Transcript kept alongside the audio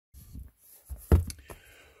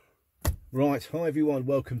Right, hi everyone,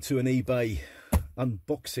 welcome to an eBay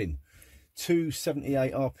unboxing.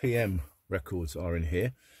 278 RPM records are in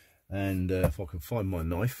here, and if I can find my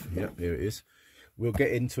knife, yep, here it is. We'll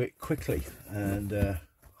get into it quickly, and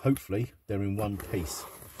hopefully they're in one piece.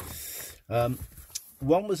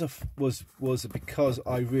 One was because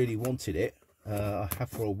I really wanted it. I have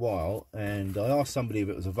for a while, and I asked somebody if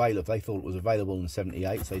it was available. They thought it was available in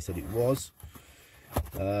 78, so they said it was.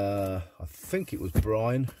 I think it was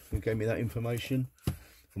Brian who gave me that information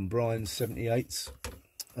from Brian's 78s.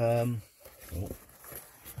 Oh,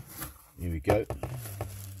 here we go.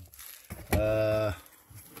 Yeah,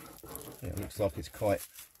 it looks like it's quite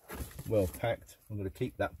well packed. I'm going to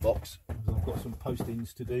keep that box because I've got some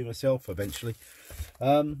postings to do myself eventually.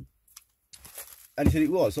 And he said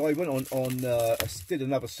it was. So I went on I did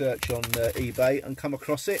another search on eBay and come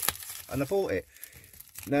across it, and I bought it.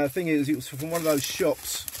 Now the thing is, it was from one of those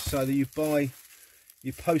shops, so that you buy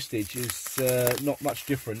your postage is not much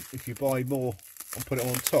different if you buy more and put it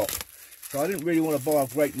on top. So I didn't really want to buy a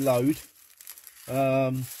great load,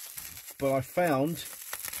 but I found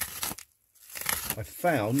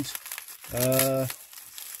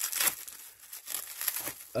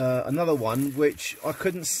another one which I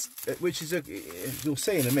couldn't, which is you'll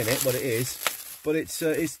see in a minute what it is, but it's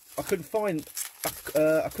I couldn't find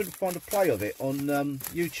a play of it on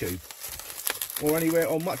YouTube or anywhere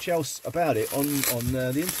or much else about it on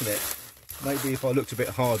the internet. Maybe if I looked a bit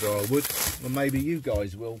harder I would, or maybe you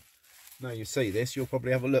guys will. Now you see this, you'll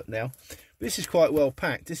probably have a look now. This is quite well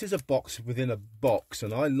packed. This is a box within a box,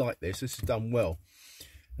 and I like this. This is done well,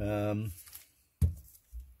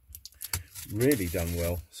 really done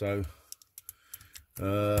well. So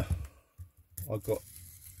I'm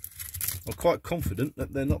quite confident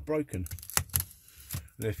that they're not broken.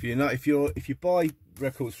 And if you buy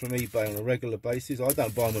records from eBay on a regular basis, I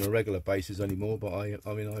don't buy them on a regular basis anymore, but I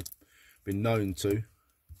mean I've been known to.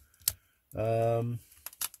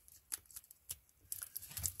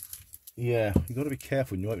 Yeah, you got to be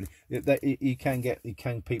careful when you open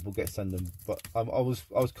it. People get send them, but I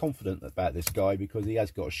was confident about this guy because he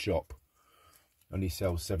has got a shop and he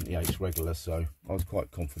sells 78s regular, so I was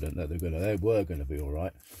quite confident that they were gonna be all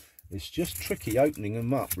right. It's just tricky opening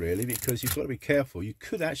them up really, because you've got to be careful. You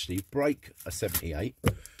could actually break a 78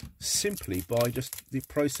 simply by just the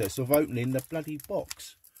process of opening the bloody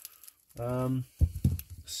box.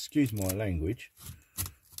 Excuse my language.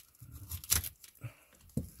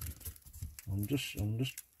 I'm just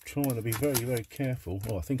trying to be very careful.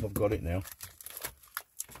 Oh, I think I've got it now.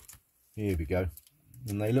 Here we go,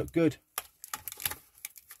 and they look good.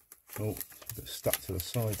 Oh, a bit stuck to the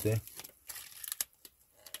side there.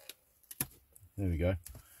 There we go.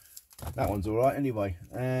 That one's all right anyway.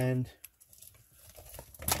 And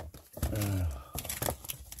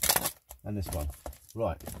this one.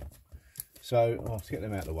 Right. So I'll get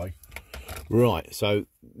them out of the way. Right. So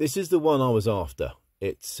this is the one I was after.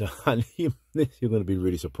 It's and you're going to be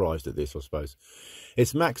really surprised at this, I suppose.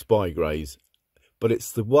 It's Max Bygraves, but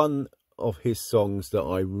it's the one of his songs that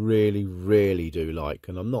I really do like,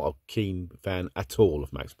 and I'm not a keen fan at all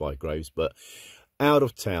of Max Bygraves, but Out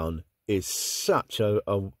of Town is such a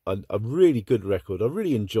really good record. I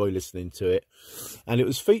really enjoy listening to it, and it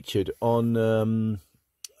was featured on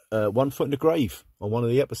One Foot in the Grave, on one of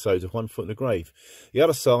the episodes of One Foot in the Grave. The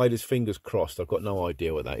other side is Fingers Crossed. I've got no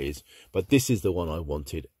idea what that is, but this is the one I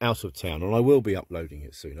wanted, Out of Town, and I will be uploading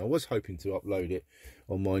it soon. I was hoping to upload it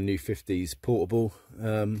on my new 50s portable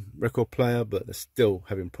record player, but they're still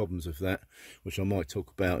having problems with that, which I might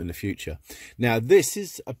talk about in the future. Now this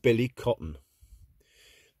is a Billy Cotton,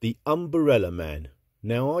 The Umbrella Man.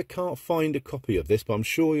 Now I can't find a copy of this, but I'm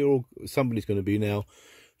sure somebody's going to be now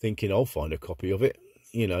thinking I'll find a copy of it,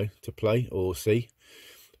 you know, to play or see,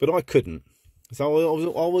 but I couldn't.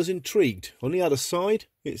 So I was intrigued. On the other side,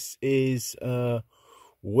 it is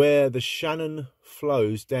Where the Shannon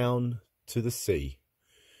Flows Down to the Sea.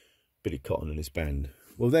 Billy Cotton and his band.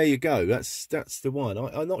 Well, there you go. That's the one.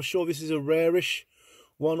 I'm not sure if this is a rarish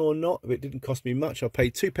one or not. It didn't cost me much. I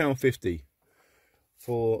paid £2.50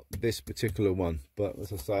 for this particular one, but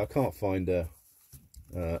as I say, I can't find a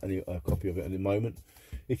copy of it at the moment.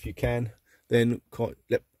 If you can, then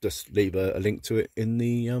just leave a link to it in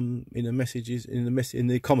the messages, in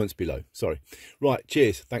the comments below. Sorry. Right,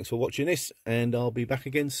 cheers. Thanks for watching this, and I'll be back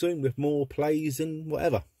again soon with more plays and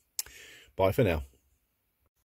whatever. Bye for now.